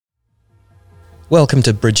Welcome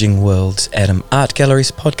to Bridging Worlds, Adam Art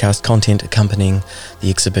Gallery's podcast content accompanying the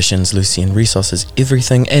exhibitions Lucian Resource's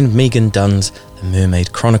Everything and Megan Dunn's The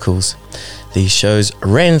Mermaid Chronicles. These shows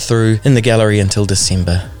ran through in the gallery until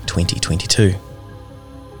December 2022.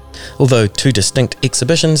 Although two distinct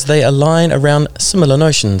exhibitions, they align around similar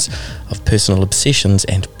notions of personal obsessions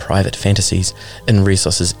and private fantasies. In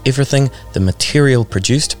Resource's Everything, the material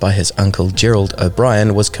produced by his uncle Gerald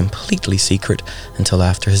O'Brien was completely secret until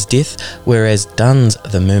after his death, whereas Dunn's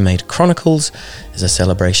The Mermaid Chronicles is a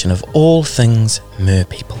celebration of all things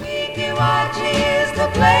merpeople.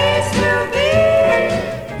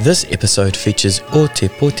 This episode features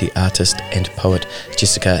Ōtepoti artist and poet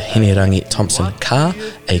Jessica Henerangi Thompson-Carr,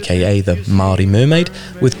 aka the Māori Mermaid,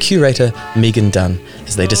 with curator Megan Dunn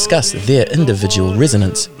as they discuss their individual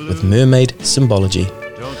resonance with mermaid symbology.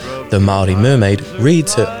 The Māori Mermaid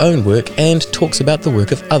reads her own work and talks about the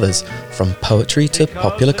work of others, from poetry to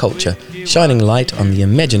popular culture, shining light on the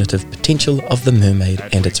imaginative potential of the mermaid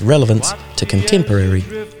and its relevance to contemporary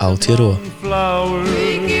Aotearoa.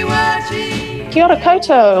 Kia ora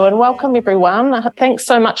koutou and welcome everyone. Thanks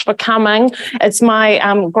so much for coming. It's my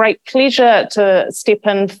great pleasure to step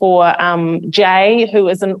in for Jay, who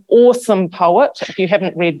is an awesome poet. If you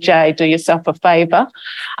haven't read Jay, do yourself a favour.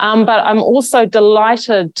 But I'm also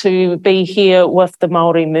delighted to be here with the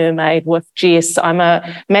Māori Mermaid, with Jess. I'm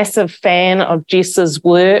a massive fan of Jess's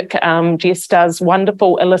work. Jess does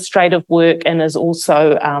wonderful illustrative work and is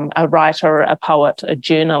also a writer, a poet, a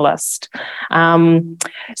journalist.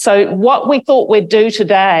 So what we thought we'd do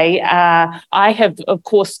today, I have, of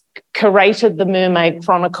course, curated the Mermaid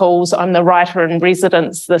Chronicles. I'm the writer in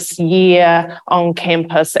residence this year on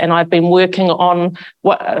campus, and I've been working on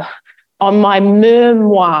my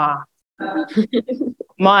memoir.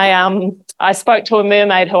 I spoke to a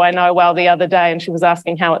mermaid who I know well the other day, and she was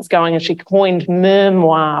asking how it's going, and she coined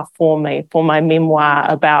memoir for me, for my memoir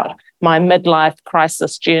about my midlife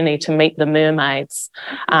crisis journey to meet the mermaids.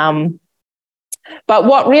 But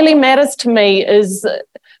what really matters to me is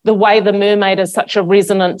the way the mermaid is such a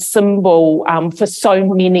resonant symbol for so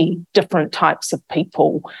many different types of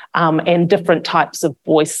people and different types of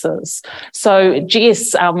voices. So,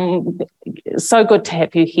 Jess, so good to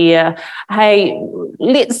have you here. Hey,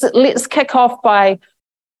 let's kick off by,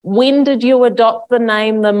 when did you adopt the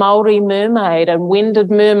name the Māori Mermaid, and when did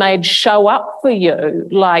mermaid show up for you?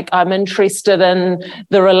 Like, I'm interested in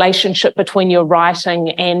the relationship between your writing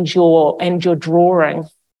and your drawing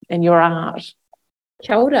and your art.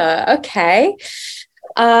 Kia ora. Okay.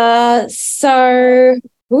 It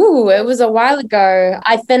was a while ago.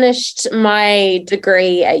 I finished my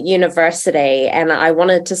degree at university and I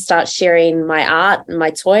wanted to start sharing my art and my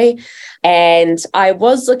toy. And I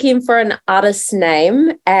was looking for an artist's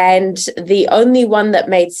name, and the only one that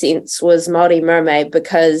made sense was Māori Mermaid,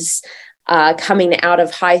 because coming out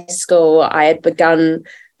of high school, I had begun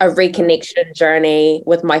a reconnection journey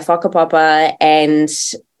with my whakapapa and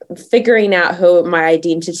figuring out who my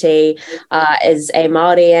identity is a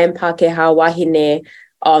Māori and Pākehā wahine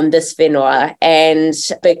on this whenua. And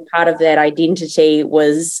a big part of that identity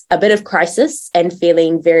was a bit of crisis and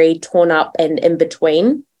feeling very torn up and in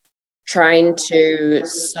between, trying to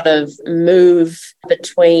sort of move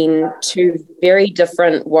between two very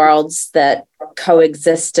different worlds that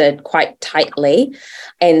coexisted quite tightly.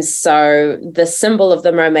 And so the symbol of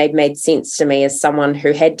the mermaid made sense to me as someone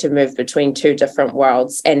who had to move between two different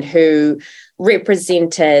worlds and who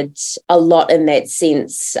represented a lot in that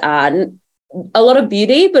sense, a lot of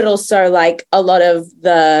beauty, but also like a lot of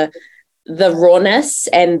the rawness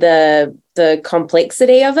and the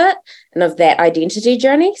complexity of it and of that identity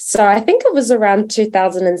journey. So I think it was around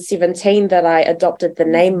 2017 that I adopted the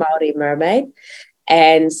name Māori Mermaid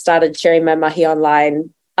and started sharing my mahi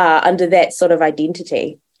online under that sort of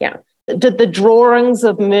identity. Yeah. Did the drawings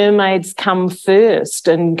of mermaids come first?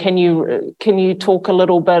 And can you talk a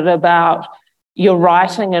little bit about your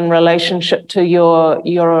writing in relationship to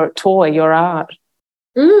your toy, your art?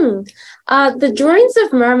 The drawings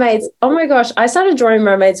of mermaids, oh my gosh, I started drawing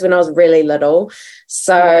mermaids when I was really little.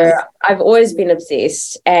 So I've always been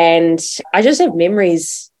obsessed, and I just have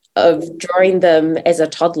memories of drawing them as a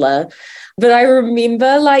toddler. But I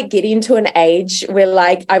remember like getting to an age where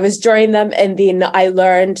like I was drawing them, and then I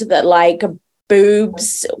learned that like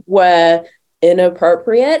boobs were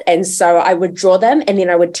inappropriate, and so I would draw them and then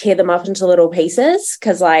I would tear them up into little pieces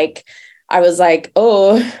because like I was like,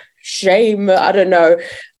 oh, shame, I don't know.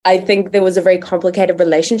 I think there was a very complicated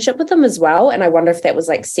relationship with them as well, and I wonder if that was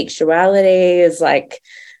like sexuality, is like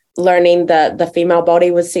learning that the female body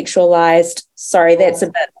was sexualized. Sorry, that's a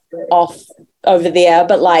bit off over there,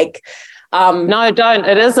 but like No, don't.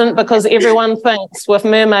 It isn't, because everyone thinks with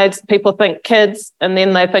mermaids, people think kids and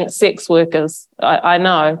then they think sex workers. I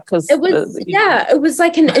know, because it was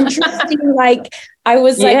like an interesting, like, I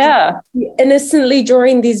was like innocently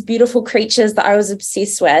drawing these beautiful creatures that I was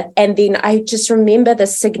obsessed with. And then I just remember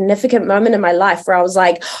this significant moment in my life where I was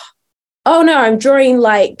like, oh no, I'm drawing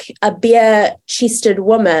like a bare-chested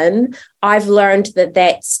woman. I've learned that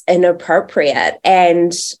that's inappropriate.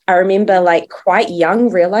 And I remember like quite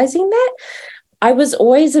young realizing that. I was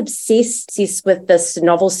always obsessed with this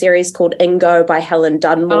novel series called Ingo by Helen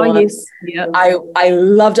Dunmore. Oh, yes. Yeah. I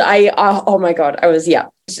loved it. Oh my God. I was,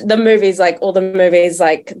 the movies, like all the movies,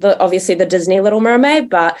 like obviously the Disney Little Mermaid,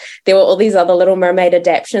 but there were all these other Little Mermaid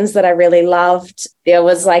adaptions that I really loved. There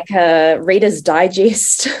was like a Reader's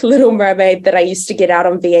Digest Little Mermaid that I used to get out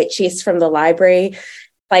on VHS from the library,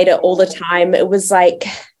 played it all the time. It was like,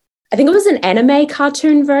 I think it was an anime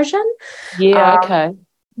cartoon version. Yeah, okay.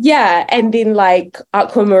 Yeah, and then like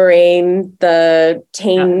Aquamarine, the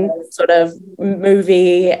teen sort of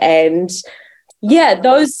movie, and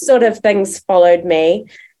those sort of things followed me,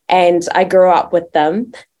 and I grew up with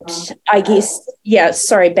them. I guess,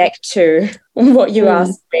 sorry, back to what you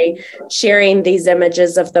asked me, sharing these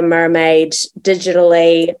images of the mermaid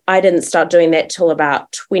digitally. I didn't start doing that till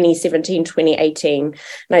about 2017, 2018, and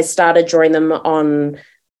I started drawing them on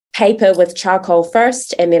paper with charcoal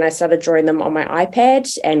first, and then I started drawing them on my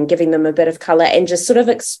iPad and giving them a bit of color and just sort of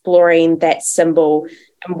exploring that symbol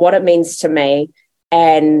and what it means to me,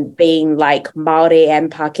 and being like Māori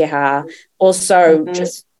and Pākehā. Also,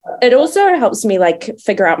 just it also helps me like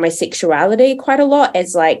figure out my sexuality quite a lot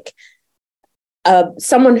as like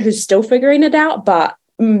someone who's still figuring it out, but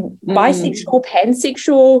bisexual,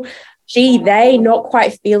 pansexual, they, not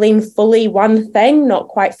quite feeling fully one thing, not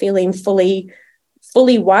quite feeling fully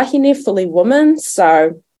wahine, fully woman.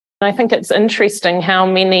 So I think it's interesting how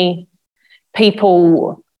many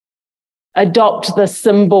people adopt the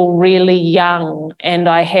symbol really young. And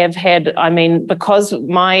I have had, because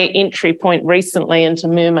my entry point recently into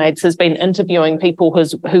mermaids has been interviewing people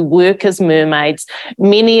who work as mermaids.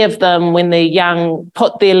 Many of them, when they're young,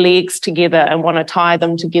 put their legs together and want to tie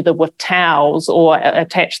them together with towels or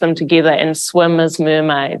attach them together and swim as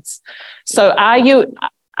mermaids. So are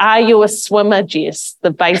you a swimmer, Jess?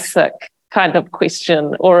 The basic kind of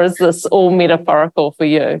question, or is this all metaphorical for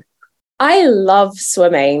you? I love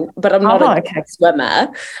swimming, but I'm not a good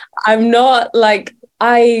swimmer. I'm not like,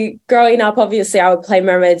 growing up, obviously I would play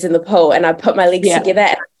mermaids in the pool and I put my legs together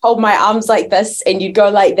and hold my arms like this, and you'd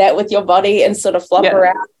go like that with your body and sort of flop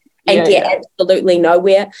around and get absolutely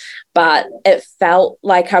nowhere. But it felt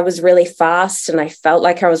like I was really fast and I felt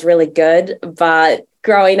like I was really good. But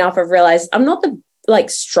growing up, I've realized I'm not the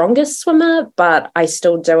strongest swimmer, but I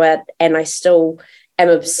still do it, and I still am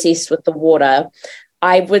obsessed with the water.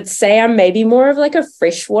 I would say I'm maybe more of like a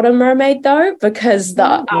freshwater mermaid though, because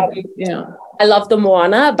I love the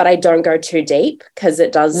Moana, but I don't go too deep because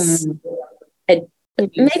it does it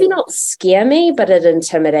maybe not scare me, but it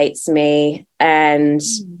intimidates me. And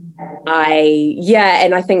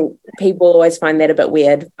I think people always find that a bit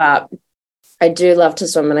weird, but I do love to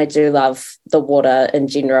swim and I do love the water in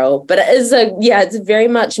general. But it is it's very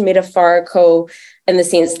much metaphorical in the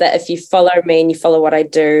sense that if you follow me and you follow what I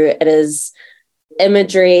do, it is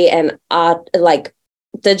imagery and art, like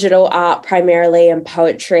digital art primarily, and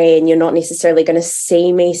poetry, and you're not necessarily going to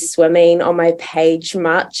see me swimming on my page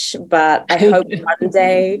much, but I hope one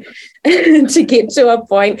day to get to a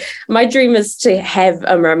point. My dream is to have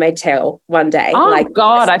a mermaid tail one day. Oh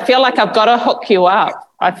God, I feel like I've got to hook you up.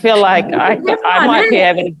 I feel like I might be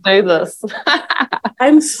able to do this.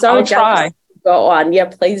 I'm so I'll jealous. Try. Go on. Yeah,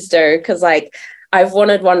 please do. Because I've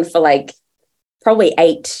wanted one for probably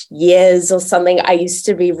 8 years or something. I used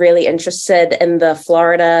to be really interested in the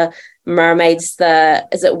Florida mermaids,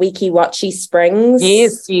 is it Weeki Wachee Springs?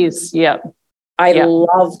 Yes, yeah. I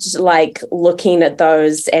loved looking at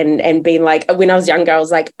those and being like, when I was younger, I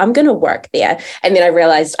was like, I'm going to work there. And then I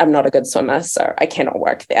realized I'm not a good swimmer, so I cannot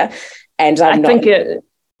work there. And I think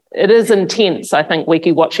it is intense. I think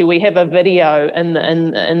Weeki Wachee. We have a video in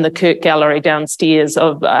the Kirk Gallery downstairs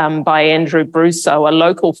of by Andrew Brusso, a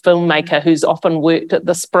local filmmaker who's often worked at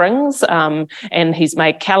the Springs, and he's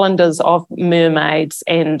made calendars of mermaids.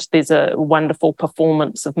 And there's a wonderful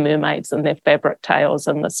performance of mermaids and their fabric tails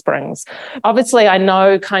in the Springs. Obviously, I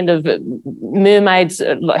know kind of mermaids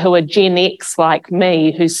who are Gen X like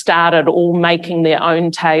me, who started all making their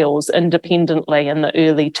own tails independently in the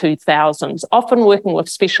early 2000s, often working with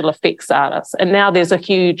special effects artists. And now there's a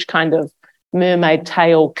huge kind of mermaid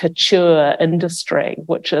tail couture industry,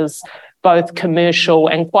 which is both commercial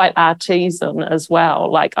and quite artisan as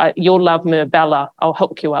well. Like you'll love Merbella. I'll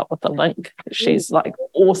hook you up with a link. She's like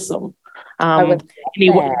awesome.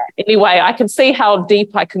 Anyway, I can see how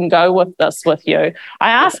deep I can go with this with you. I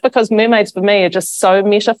ask because mermaids for me are just so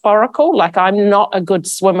metaphorical. Like I'm not a good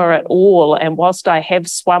swimmer at all. And whilst I have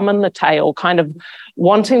swum in the tail, kind of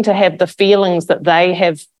wanting to have the feelings that they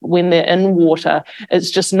have when they're in water, it's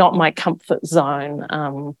just not my comfort zone.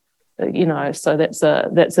 So that's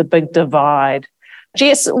a big divide.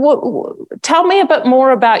 Jess, tell me a bit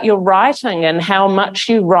more about your writing and how much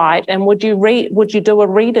you write, and would you do a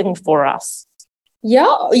reading for us?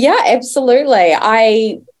 Yeah, absolutely.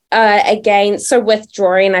 So with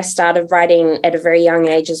drawing, I started writing at a very young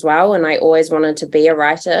age as well, and I always wanted to be a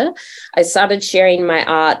writer. I started sharing my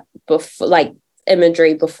art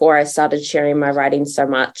imagery before I started sharing my writing so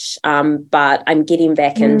much, but I'm getting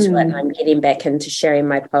back into it, and I'm getting back into sharing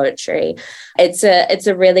my poetry. It's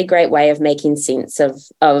a really great way of making sense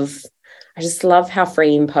of I just love how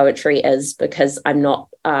freeing poetry is, because I'm not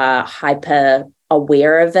hyper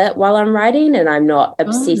aware of it while I'm writing, and I'm not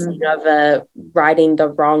obsessing over writing the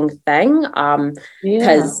wrong thing,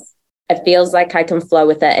 because it feels like I can flow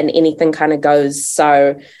with it and anything kind of goes.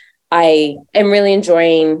 So I am really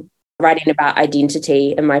enjoying writing about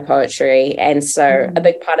identity in my poetry. And so a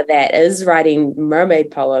big part of that is writing mermaid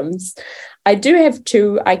poems. I do have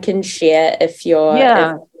two I can share if you're...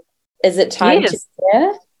 Is it time to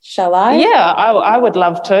share? Shall I? Yeah, I would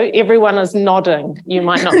love to. Everyone is nodding. You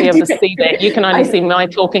might not be able to see that. You can only see my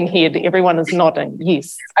talking head. Everyone is nodding.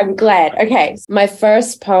 Yes. I'm glad. Okay. My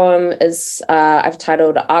first poem is, I've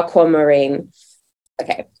titled Aquamarine.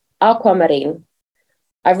 Okay. Aquamarine.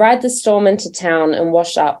 I ride the storm into town and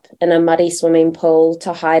wash up in a muddy swimming pool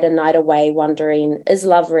to hide a night away, wondering, is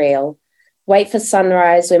love real? Wait for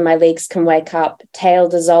sunrise when my legs can wake up, tail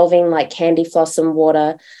dissolving like candy floss in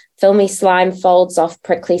water. Filmy slime folds off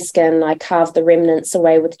prickly skin. I carve the remnants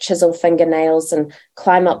away with chisel fingernails and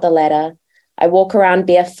climb up the ladder. I walk around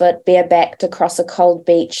barefoot, bare-backed across a cold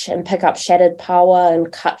beach and pick up shattered paua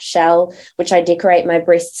and cut shell, which I decorate my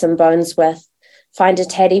breasts and bones with. Find a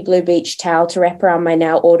tatty blue beach towel to wrap around my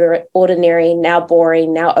now ordinary, now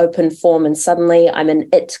boring, now open form, and suddenly I'm an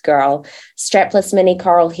it girl, strapless mini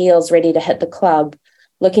coral heels ready to hit the club,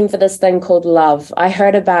 looking for this thing called love. I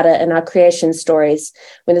heard about it in our creation stories,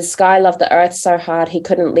 when the sky loved the earth so hard he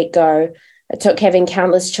couldn't let go. It took having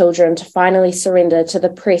countless children to finally surrender to the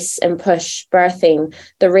press and push, birthing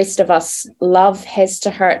the rest of us. Love has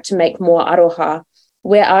to hurt to make more aroha.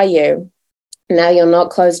 Where are you? Now you're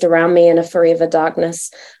not closed around me in a forever darkness.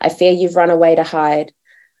 I fear you've run away to hide.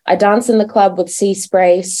 I dance in the club with sea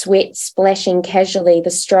spray, sweat splashing casually.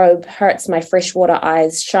 The strobe hurts my freshwater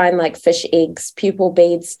eyes, shine like fish eggs. Pupil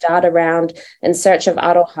beads dart around in search of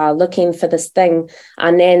aroha, looking for this thing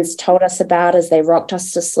our nans told us about as they rocked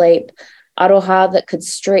us to sleep. Aroha that could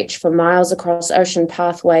stretch for miles across ocean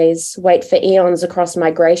pathways, wait for eons across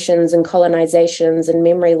migrations and colonizations and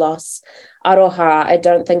memory loss. Aroha I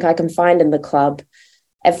don't think I can find in the club.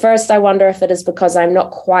 At first I wonder if it is because I'm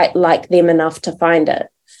not quite like them enough to find it.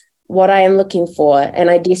 What I am looking for, and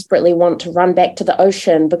I desperately want to run back to the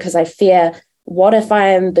ocean because I fear, what if I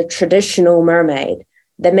am the traditional mermaid,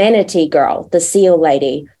 the manatee girl, the seal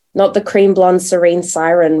lady, not the cream blonde serene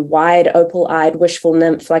siren, wide opal-eyed wishful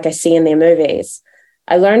nymph like I see in their movies.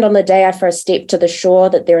 I learned on the day I first stepped to the shore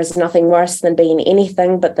that there is nothing worse than being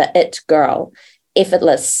anything but the it girl,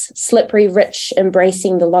 effortless, slippery, rich,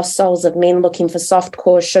 embracing the lost souls of men looking for soft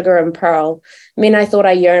core sugar and pearl, men I thought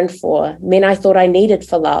I yearned for, men I thought I needed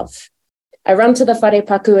for love. I run to the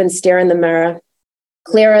wharepaku and stare in the mirror,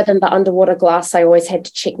 clearer than the underwater glass I always had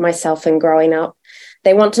to check myself in growing up.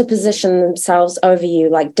 They want to position themselves over you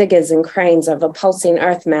like diggers and cranes over pulsing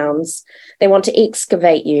earth mounds. They want to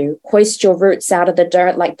excavate you, hoist your roots out of the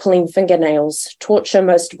dirt like pulling fingernails, torture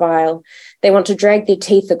most vile. They want to drag their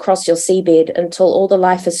teeth across your seabed until all the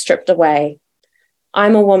life is stripped away.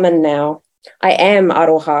 I'm a woman now. I am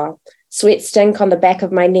aroha. Sweat stink on the back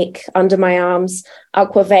of my neck, under my arms,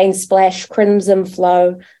 aqua vein splash, crimson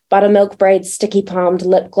flow, buttermilk braids, sticky palmed,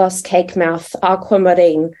 lip gloss, cake mouth,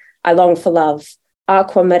 aquamarine. I long for love.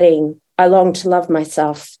 Aquamarine. I long to love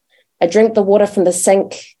myself. I drink the water from the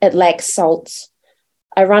sink. It lacks salt.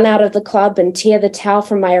 I run out of the club and tear the towel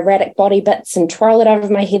from my erratic body bits and twirl it over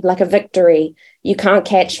my head like a victory. You can't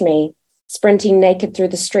catch me. Sprinting naked through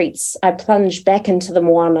the streets, I plunge back into the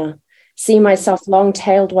moana. See myself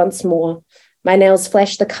long-tailed once more. My nails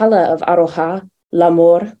flash the color of aroha,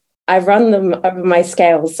 l'amour. I run them over my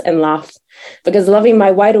scales and laugh, because loving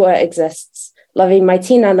my wairua exists. Loving my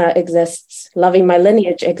tinana exists. Loving my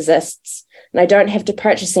lineage exists. and I don't have to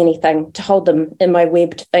purchase anything to hold them in my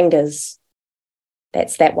webbed fingers.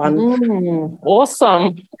 That's that one.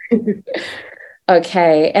 Awesome.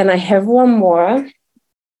 Okay, and I have one more.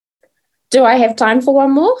 Do I have time for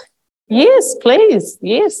one more? Yes, please.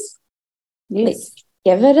 Yes. Let's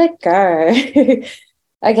give it a go.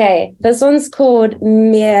 Okay, this one's called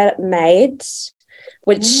Mermaid,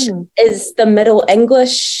 which is the Middle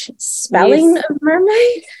English spelling of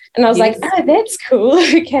mermaid. And I was like, oh, that's cool.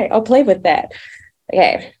 Okay, I'll play with that.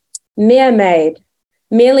 Okay, Mermaid,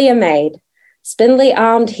 merely a maid, spindly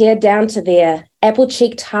armed hair down to there,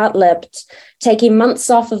 apple-cheeked, heart-lipped, taking months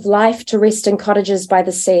off of life to rest in cottages by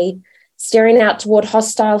the sea, staring out toward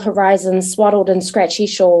hostile horizons swaddled in scratchy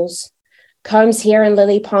shawls. Combs hair in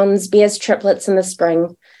lily ponds, bears triplets in the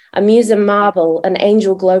spring, a muse in marble, an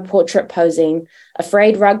angel glow portrait posing, a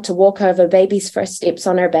frayed rug to walk over, baby's first steps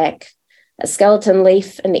on her back, a skeleton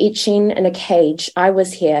leaf, an etching in a cage, I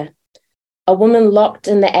was here. A woman locked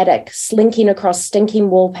in the attic, slinking across stinking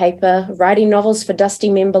wallpaper, writing novels for dusty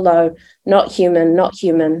men below, not human, not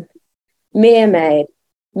human. Mermaid,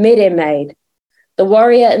 mermaid, the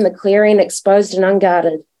warrior in the clearing exposed and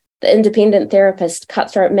unguarded, the independent therapist,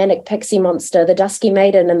 cutthroat manic pixie monster, the dusky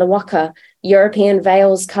maiden in the waka, European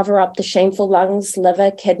veils cover up the shameful lungs,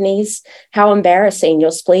 liver, kidneys. How embarrassing,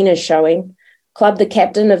 your spleen is showing. Club the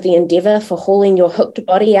captain of the Endeavour for hauling your hooked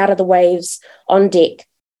body out of the waves, on deck.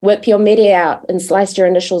 Whip your medi out and slice your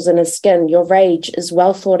initials in his skin. Your rage is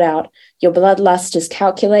well thought out. Your bloodlust is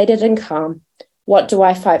calculated and calm. What do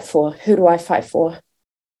I fight for? Who do I fight for?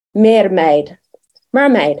 Mermaid.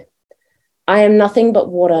 Mermaid. I am nothing but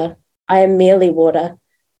water. I am merely water,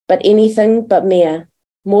 but anything but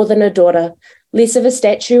more than a daughter, less of a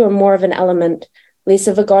statue and more of an element, less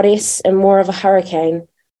of a goddess and more of a hurricane.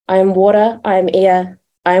 I am water, I am air,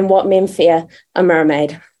 I am what men fear, a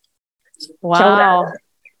mermaid. Wow.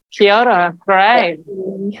 Kia ora. Great.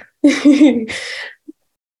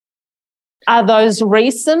 Are those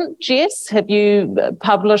recent, Jess? Have you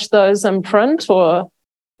published those in print or?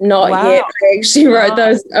 Not yet. I actually wrote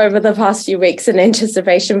those over the past few weeks in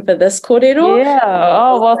anticipation for this kōrero. Yeah.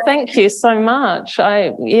 Oh, well, thank you so much.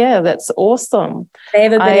 That's awesome. They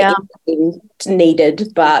haven't been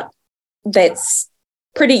needed, but that's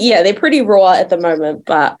they're pretty raw at the moment,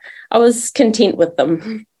 but I was content with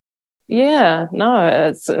them. Yeah, no,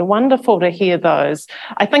 it's wonderful to hear those.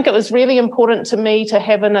 I think it was really important to me to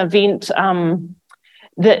have an event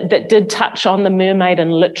that did touch on the mermaid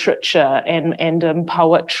in literature and in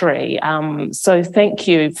poetry. So thank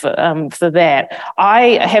you for that.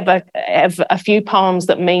 I have a few poems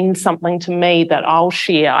that mean something to me that I'll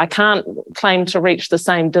share. I can't claim to reach the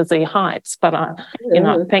same dizzy heights, but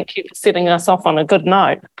thank you for setting us off on a good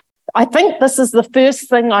note. I think this is the first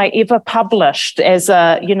thing I ever published as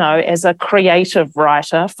a creative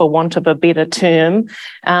writer, for want of a better term.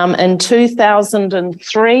 In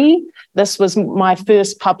 2003, this was my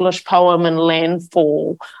first published poem in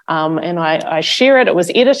Landfall, and I share it. It was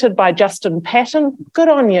edited by Justin Patton. Good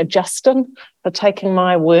on you, Justin, for taking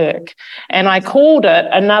my work. And I called it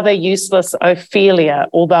Another Useless Ophelia,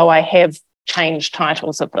 although I have changed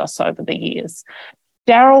titles of this over the years.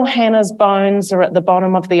 Daryl Hannah's bones are at the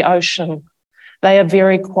bottom of the ocean. They are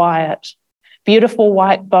very quiet. Beautiful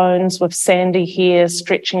white bones with sandy hair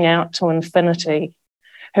stretching out to infinity.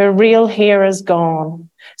 Her real hair is gone.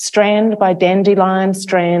 Strand by dandelion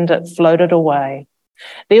strand, it floated away.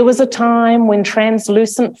 There was a time when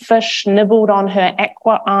translucent fish nibbled on her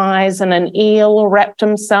aqua eyes and an eel wrapped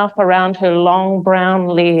himself around her long brown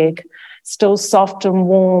leg. Still soft and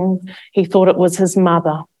warm, he thought it was his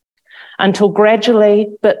mother. Until gradually,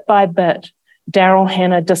 bit by bit, Daryl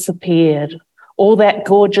Hannah disappeared. All that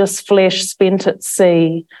gorgeous flesh spent at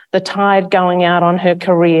sea, the tide going out on her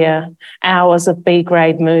career, hours of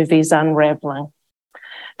B-grade movies unravelling.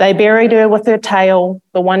 They buried her with her tail,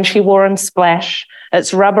 the one she wore in Splash.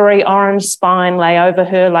 Its rubbery orange spine lay over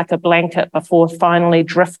her like a blanket before finally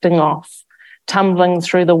drifting off, tumbling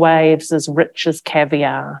through the waves as rich as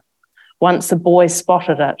caviar. Once a boy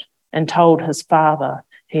spotted it and told his father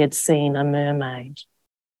he had seen a mermaid.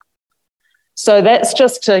 So that's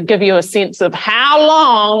just to give you a sense of how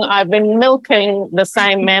long I've been milking the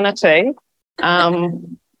same manatee.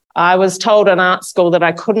 I was told in art school that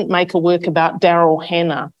I couldn't make a work about Daryl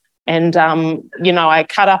Hannah. And, I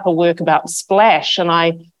cut up a work about Splash, and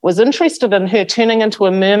I was interested in her turning into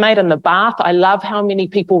a mermaid in the bath. I love how many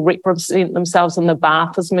people represent themselves in the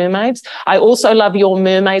bath as mermaids. I also love your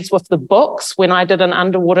mermaids with the books. When I did an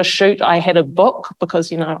underwater shoot, I had a book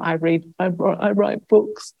because, I write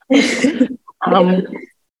books.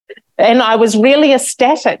 And I was really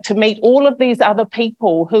ecstatic to meet all of these other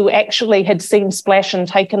people who actually had seen Splash and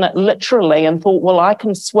taken it literally and thought, well, I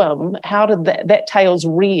can swim. How did that tail's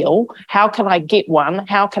real? How can I get one?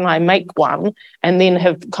 How can I make one? And then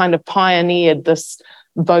have kind of pioneered this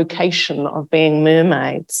vocation of being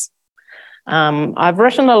mermaids. I've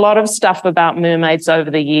written a lot of stuff about mermaids over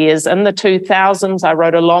the years. In the 2000s, I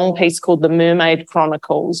wrote a long piece called The Mermaid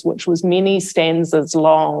Chronicles, which was many stanzas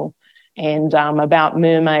long, and about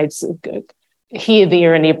mermaids here,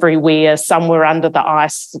 there, and everywhere. Some were under the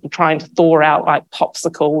ice trying to thaw out like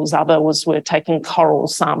popsicles. Others were taking coral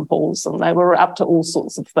samples, and they were up to all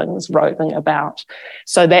sorts of things roving about.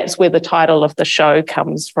 So that's where the title of the show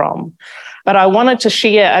comes from. But I wanted to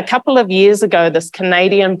share, a couple of years ago, this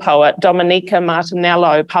Canadian poet, Dominica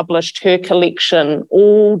Martinello, published her collection,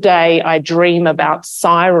 All Day I Dream About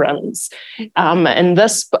Sirens. And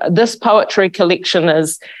this poetry collection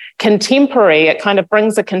is contemporary. It kind of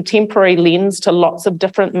brings a contemporary lens to lots of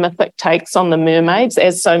different mythic takes on the mermaids,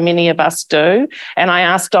 as so many of us do. And I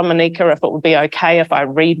asked Dominica if it would be okay if I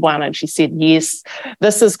read one, and she said yes.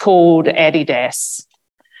 This is called Adidas.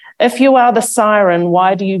 If you are the siren,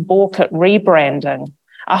 why do you balk at rebranding?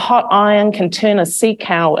 A hot iron can turn a sea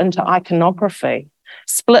cow into iconography.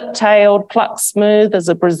 Split-tailed, plucked smooth as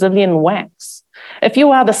a Brazilian wax. If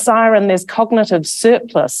you are the siren, there's cognitive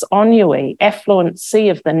surplus, ennui,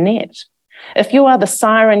 affluency of the net. If you are the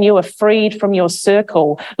siren, you are freed from your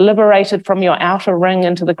circle, liberated from your outer ring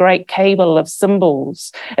into the great cable of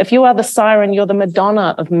symbols. If you are the siren, you're the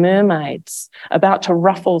Madonna of mermaids, about to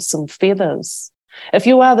ruffle some feathers. If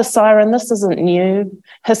you are the siren, this isn't new,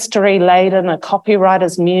 history-laden, a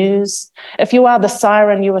copywriter's muse. If you are the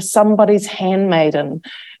siren, you are somebody's handmaiden,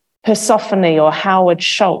 Persephone or Howard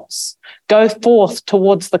Schultz. Go forth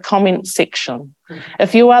towards the comment section.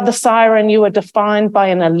 If you are the siren, you are defined by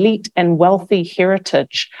an elite and wealthy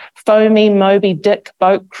heritage. Foamy Moby Dick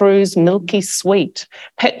boat cruise, milky sweet,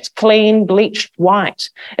 picked clean, bleached white.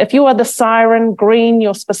 If you are the siren, green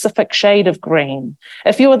your specific shade of green.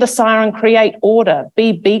 If you are the siren, create order,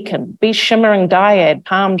 be beacon, be shimmering dyad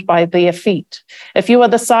palmed by their feet. If you are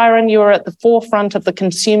the siren, you are at the forefront of the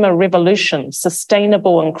consumer revolution,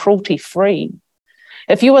 sustainable and cruelty-free.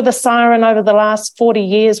 If you are the siren, over the last 40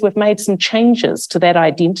 years, we've made some changes to that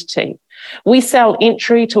identity. We sell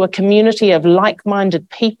entry to a community of like-minded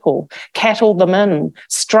people, cattle them in,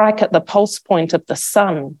 strike at the pulse point of the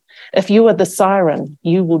sun. If you are the siren,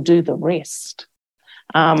 you will do the rest.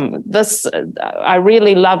 I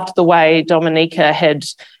really loved the way Dominica had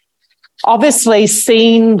obviously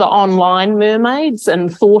seen the online mermaids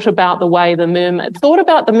and thought about the way the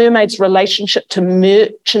mermaid's relationship to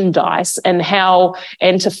merchandise and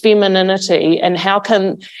to femininity, and how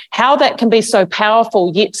that can be so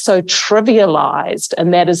powerful yet so trivialized.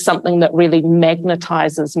 And that is something that really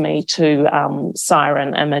magnetizes me to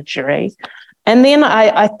siren imagery. And then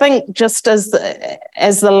I think, just as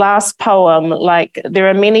the last poem, like, there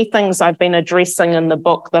are many things I've been addressing in the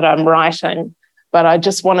book that I'm writing, but I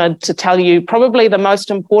just wanted to tell you, probably the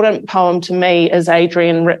most important poem to me is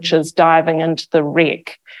Adrienne Rich's Diving into the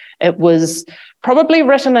Wreck. It was probably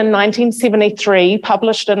written in 1973,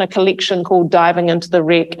 published in a collection called Diving into the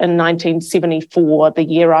Wreck in 1974, the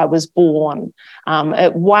year I was born.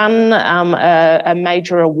 It won a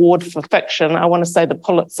major award for fiction. I want to say the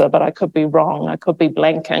Pulitzer, but I could be wrong. I could be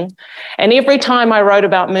blanking. And every time I wrote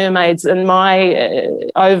about mermaids in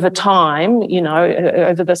over time,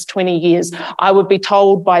 over this 20 years, I would be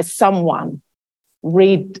told by someone,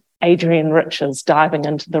 read Adrienne Rich's Diving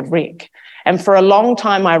into the Wreck. And for a long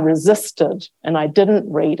time, I resisted and I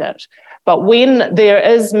didn't read it. But when there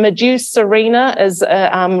is Medusa Serena is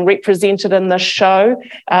represented in this show,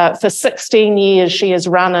 for 16 years, she has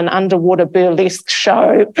run an underwater burlesque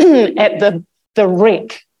show at the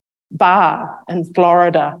Wreck bar in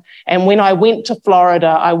Florida. And when I went to Florida,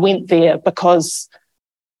 I went there because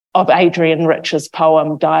of Adrienne Rich's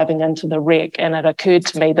poem, Diving into the Wreck. And it occurred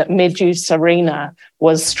to me that Medusa Serena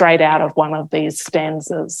was straight out of one of these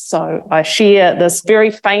stanzas. So I share this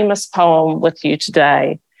very famous poem with you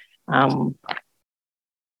today.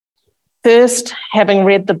 First, having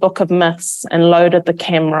read the Book of Myths and loaded the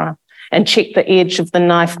camera and checked the edge of the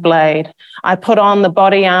knife blade, I put on the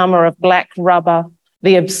body armor of black rubber,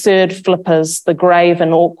 the absurd flippers, the grave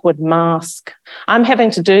and awkward mask. I'm having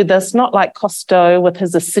to do this not like Cousteau with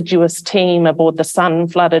his assiduous team aboard the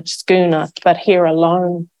sun-flooded schooner, but here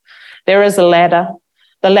alone. There is a ladder.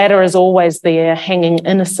 The ladder is always there, hanging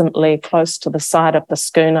innocently close to the side of the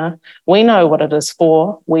schooner. We know what it is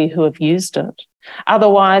for, we who have used it.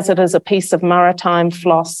 Otherwise, it is a piece of maritime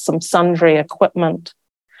floss, some sundry equipment.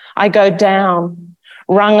 I go down,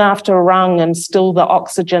 Rung after rung, and still the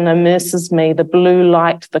oxygen immerses me, the blue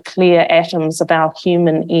light, the clear atoms of our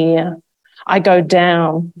human air. I go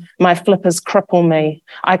down, my flippers cripple me.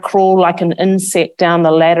 I crawl like an insect down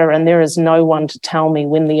the ladder, and there is no one to tell me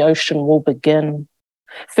when the ocean will begin.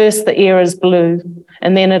 First, the air is blue,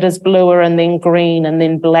 and then it is bluer, and then green, and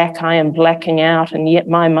then black. I am blacking out, and yet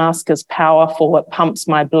my mask is powerful. It pumps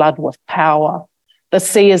my blood with power. The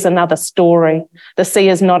sea is another story. The sea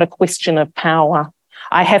is not a question of power.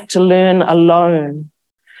 I have to learn alone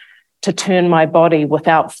to turn my body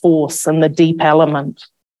without force in the deep element.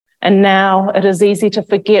 And now it is easy to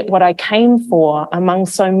forget what I came for among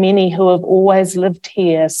so many who have always lived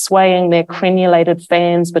here, swaying their crenulated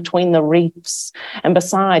fans between the reefs. And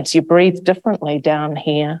besides, you breathe differently down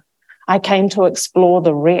here. I came to explore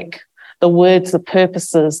the wreck, the words of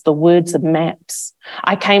purposes, the words of maps.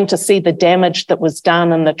 I came to see the damage that was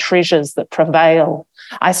done and the treasures that prevail.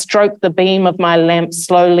 I stroked the beam of my lamp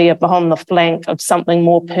slowly upon the flank of something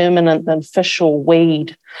more permanent than fish or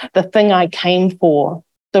weed, the thing I came for.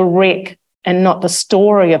 The wreck and not the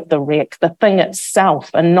story of the wreck, the thing itself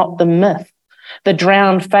and not the myth. The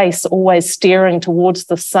drowned face always staring towards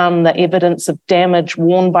the sun, the evidence of damage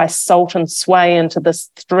worn by salt and sway into this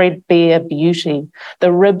threadbare beauty,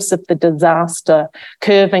 the ribs of the disaster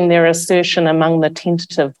curving their assertion among the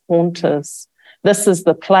tentative haunters. This is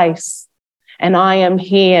the place, and I am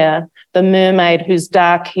here, the mermaid whose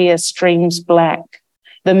dark hair streams black,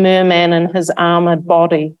 the merman in his armoured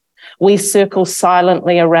body. We circle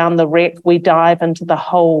silently around the wreck. We dive into the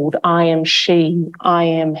hold. I am she, I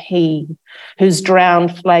am he, whose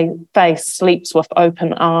drowned face sleeps with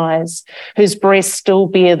open eyes, whose breasts still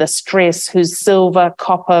bear the stress, whose silver,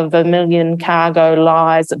 copper, vermilion cargo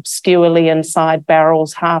lies obscurely inside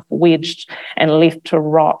barrels half wedged and left to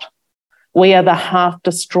rot. We are the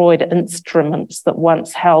half-destroyed instruments that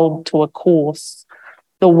once held to a course,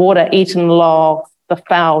 the water-eaten log, the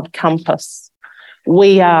fouled compass.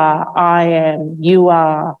 We are, I am, you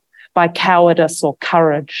are, by cowardice or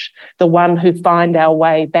courage, the one who find our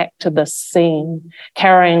way back to this scene,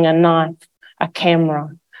 carrying a knife, a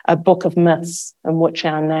camera, a book of myths in which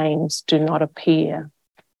our names do not appear.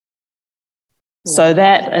 So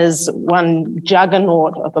that is one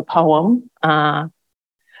juggernaut of a poem.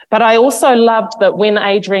 But I also loved that when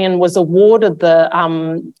Adrian was awarded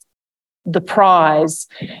the prize,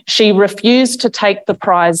 she refused to take the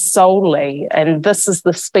prize solely, and this is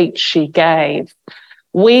the speech she gave.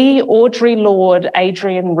 We, Audre Lorde,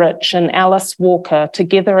 Adrian Rich, and Alice Walker,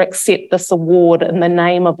 together accept this award in the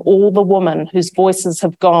name of all the women whose voices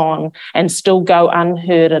have gone and still go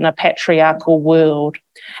unheard in a patriarchal world,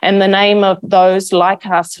 and the name of those like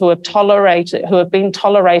us who have been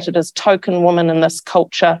tolerated as token women in this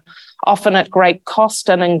culture, often at great cost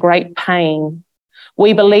and in great pain.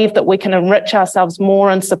 We believe that we can enrich ourselves more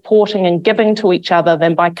in supporting and giving to each other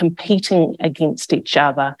than by competing against each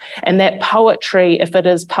other. And that poetry, if it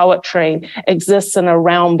is poetry, exists in a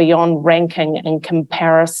realm beyond ranking and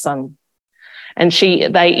comparison. And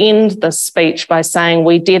they end this speech by saying,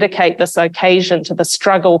 we dedicate this occasion to the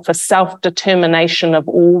struggle for self-determination of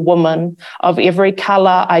all women of every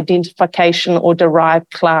colour, identification or derived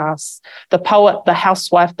class. The poet, the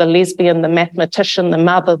housewife, the lesbian, the mathematician, the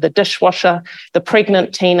mother, the dishwasher, the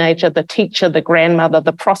pregnant teenager, the teacher, the grandmother,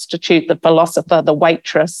 the prostitute, the philosopher, the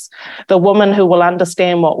waitress, the woman who will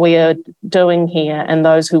understand what we are doing here and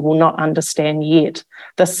those who will not understand yet,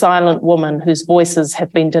 the silent woman whose voices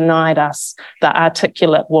have been denied us, the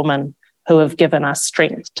articulate woman who have given us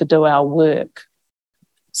strength to do our work.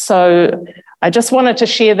 So I just wanted to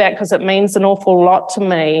share that because it means an awful lot to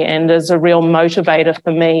me and is a real motivator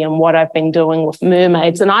for me and what I've been doing with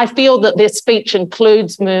mermaids. And I feel that their speech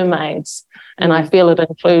includes mermaids, and I feel it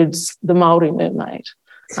includes the Māori mermaid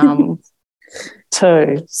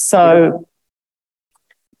too. So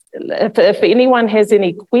if anyone has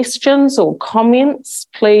any questions or comments,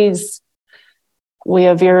 please, we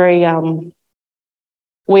are very...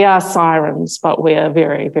 we are sirens, but we are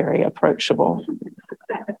very, very approachable.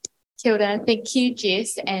 Kia ora. Thank you,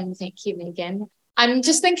 Jess, and thank you, Megan. I'm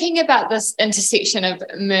just thinking about this intersection of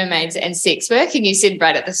mermaids and sex work, and you said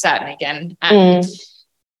right at the start, Megan.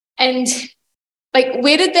 And like,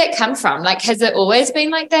 where did that come from? Like, has it always been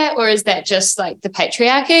like that, or is that just like the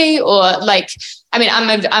patriarchy? Or like, I mean,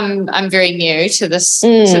 I'm very new to this.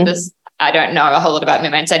 To this. I don't know a whole lot about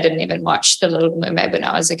mermaids. I didn't even watch The Little Mermaid when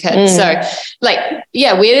I was a kid. So, like,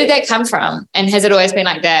 yeah, where did that come from? And has it always been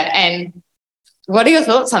like that? And what are your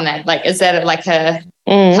thoughts on that? Like, is that like a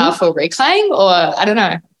powerful reclaim, or I don't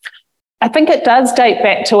know? I think it does date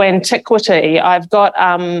back to antiquity. I've got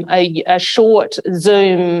a short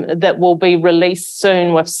Zoom that will be released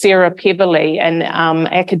soon with Sarah Peverley, an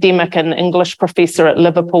academic and English professor at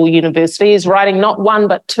Liverpool University. He's writing not one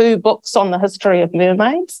but 2 books on the history of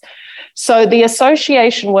mermaids. So the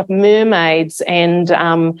association with mermaids and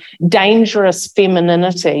dangerous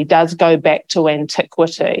femininity does go back to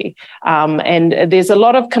antiquity. And there's a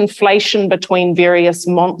lot of conflation between various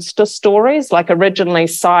monster stories. Like originally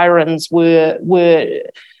sirens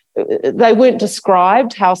they weren't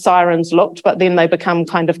described how sirens looked, but then they become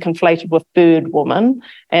kind of conflated with bird woman.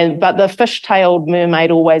 But the fish-tailed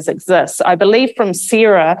mermaid always exists. I believe from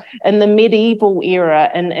Sarah, in the medieval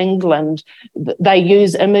era in England, they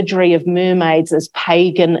use imagery of mermaids as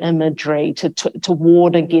pagan imagery to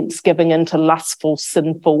ward against giving into lustful,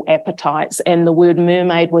 sinful appetites. And the word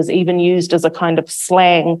mermaid was even used as a kind of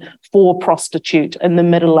slang for prostitute in the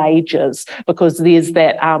Middle Ages, because there's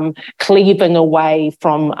that cleaving away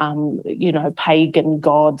from pagan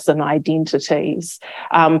gods and identities.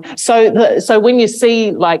 So when you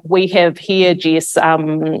see, like we have here, Jess,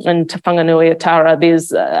 in Te Whanganui-a-Tara,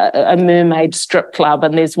 there's a mermaid strip club,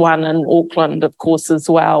 and there's one in Auckland, of course, as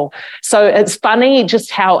well. So it's funny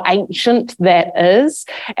just how ancient that is.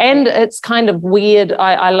 And it's kind of weird.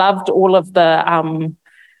 I loved all of the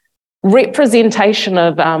representation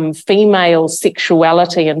of female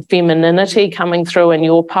sexuality and femininity coming through in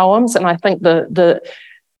your poems. And I think that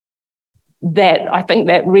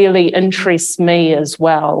really interests me as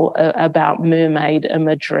well about mermaid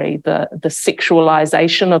imagery, the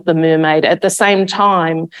sexualization of the mermaid. At the same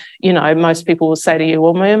time, most people will say to you,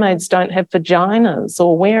 well, mermaids don't have vaginas,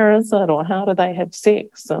 or where is it, or how do they have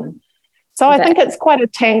sex? And so I think it's quite a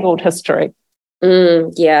tangled history.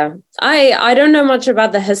 Yeah. I don't know much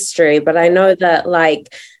about the history, but I know that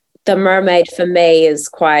like the mermaid for me is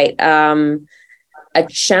quite a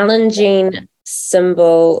challenging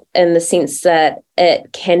symbol in the sense that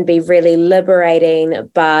it can be really liberating,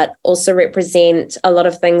 but also represent a lot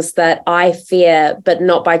of things that I fear, but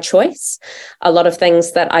not by choice. A lot of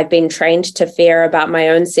things that I've been trained to fear about my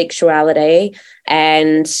own sexuality.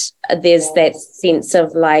 And there's that sense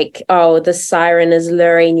of like, oh, the siren is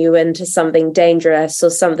luring you into something dangerous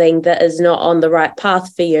or something that is not on the right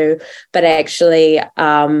path for you. But actually,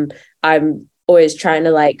 I'm always trying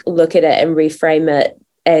to like look at it and reframe it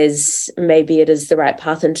as maybe it is the right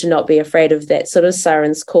path, and to not be afraid of that sort of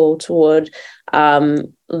siren's call toward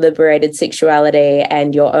liberated sexuality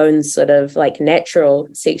and your own sort of like natural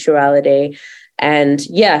sexuality. And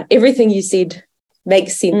yeah, everything you said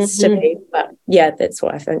makes sense to me. But yeah, that's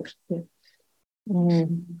what I think. Yeah.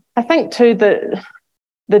 I think too that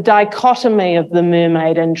the dichotomy of the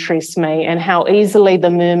mermaid interests me, and how easily the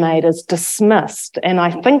mermaid is dismissed. And I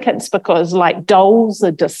think it's because like dolls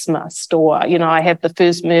are dismissed, or, I have the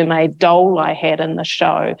first mermaid doll I had in the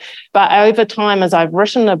show. But over time, as I've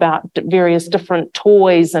written about various different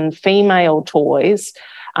toys and female toys,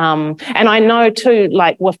 and I know too,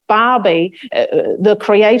 like with Barbie, the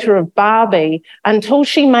creator of Barbie, until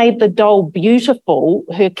she made the doll beautiful,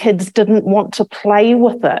 her kids didn't want to play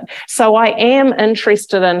with it. So I am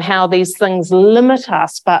interested in how these things limit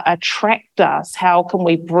us but attract us. How can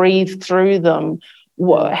we breathe through them?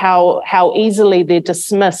 How easily they're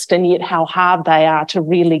dismissed, and yet how hard they are to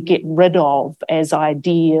really get rid of as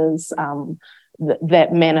ideas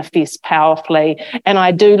that manifest powerfully. And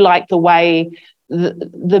I do like the way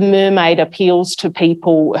the mermaid appeals to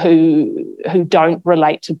people who don't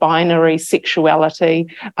relate to binary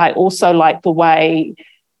sexuality. I also like the way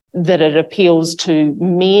that it appeals to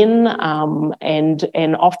men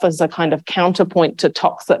and offers a kind of counterpoint to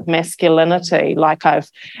toxic masculinity. Like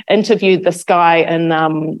I've interviewed this guy in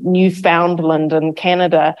Newfoundland in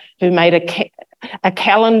Canada who made a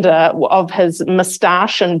calendar of his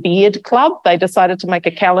moustache and beard club. They decided to make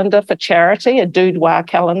a calendar for charity, a boudoir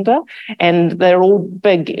calendar, and they're all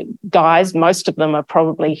big guys. Most of them are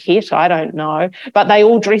probably het, I don't know, but they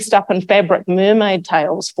all dressed up in fabric mermaid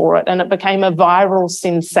tails for it, and it became a viral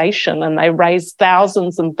sensation, and they raised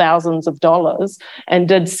thousands and thousands of dollars and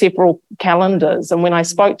did several calendars. And when I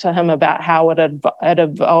spoke to him about how it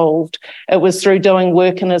evolved, it was through doing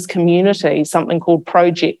work in his community, something called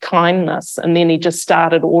Project Kindness, and then he just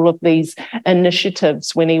started all of these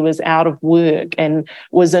initiatives when he was out of work, and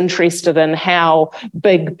was interested in how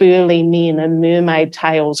big burly men in mermaid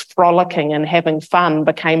tails frolicking and having fun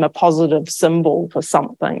became a positive symbol for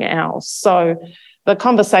something else. So the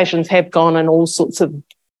conversations have gone in all sorts of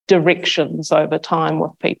directions over time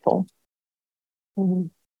with people.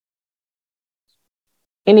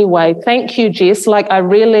 Anyway, thank you, Jess. Like I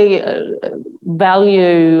really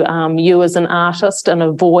value you as an artist and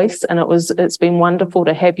a voice, and it's been wonderful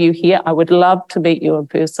to have you here. I would love to meet you in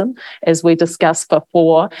person, as we discussed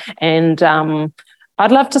before, and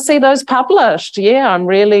I'd love to see those published. Yeah, I'm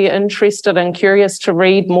really interested and curious to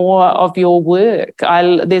read more of your work.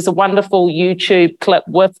 There's a wonderful YouTube clip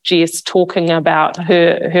with Jess talking about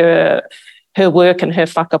her work and her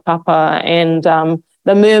whakapapa, and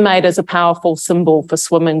the mermaid is a powerful symbol for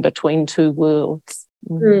swimming between two worlds.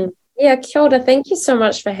 Yeah, kia ora. Thank you so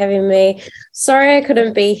much for having me. Sorry I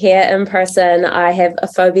couldn't be here in person. I have a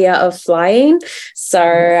phobia of flying, so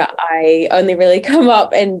I only really come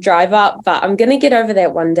up and drive up, but I'm going to get over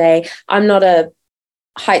that one day. I'm not a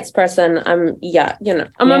heights person. I'm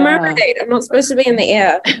a mermaid. I'm not supposed to be in the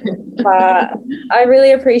air, but I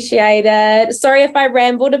really appreciate it. Sorry if I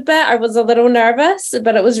rambled a bit. I was a little nervous,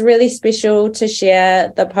 but it was really special to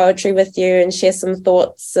share the poetry with you and share some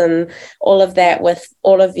thoughts and all of that with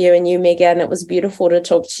all of you and you, Megan. It was beautiful to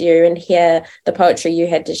talk to you and hear the poetry you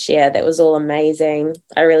had to share. That was all amazing.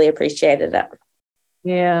 I really appreciated it.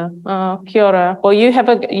 Yeah. Oh, kia ora. Well, you have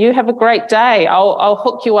a great day. I'll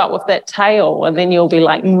hook you up with that tail, and then you'll be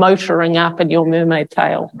like motoring up in your mermaid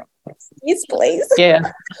tail. Yes, please.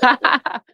 Yeah.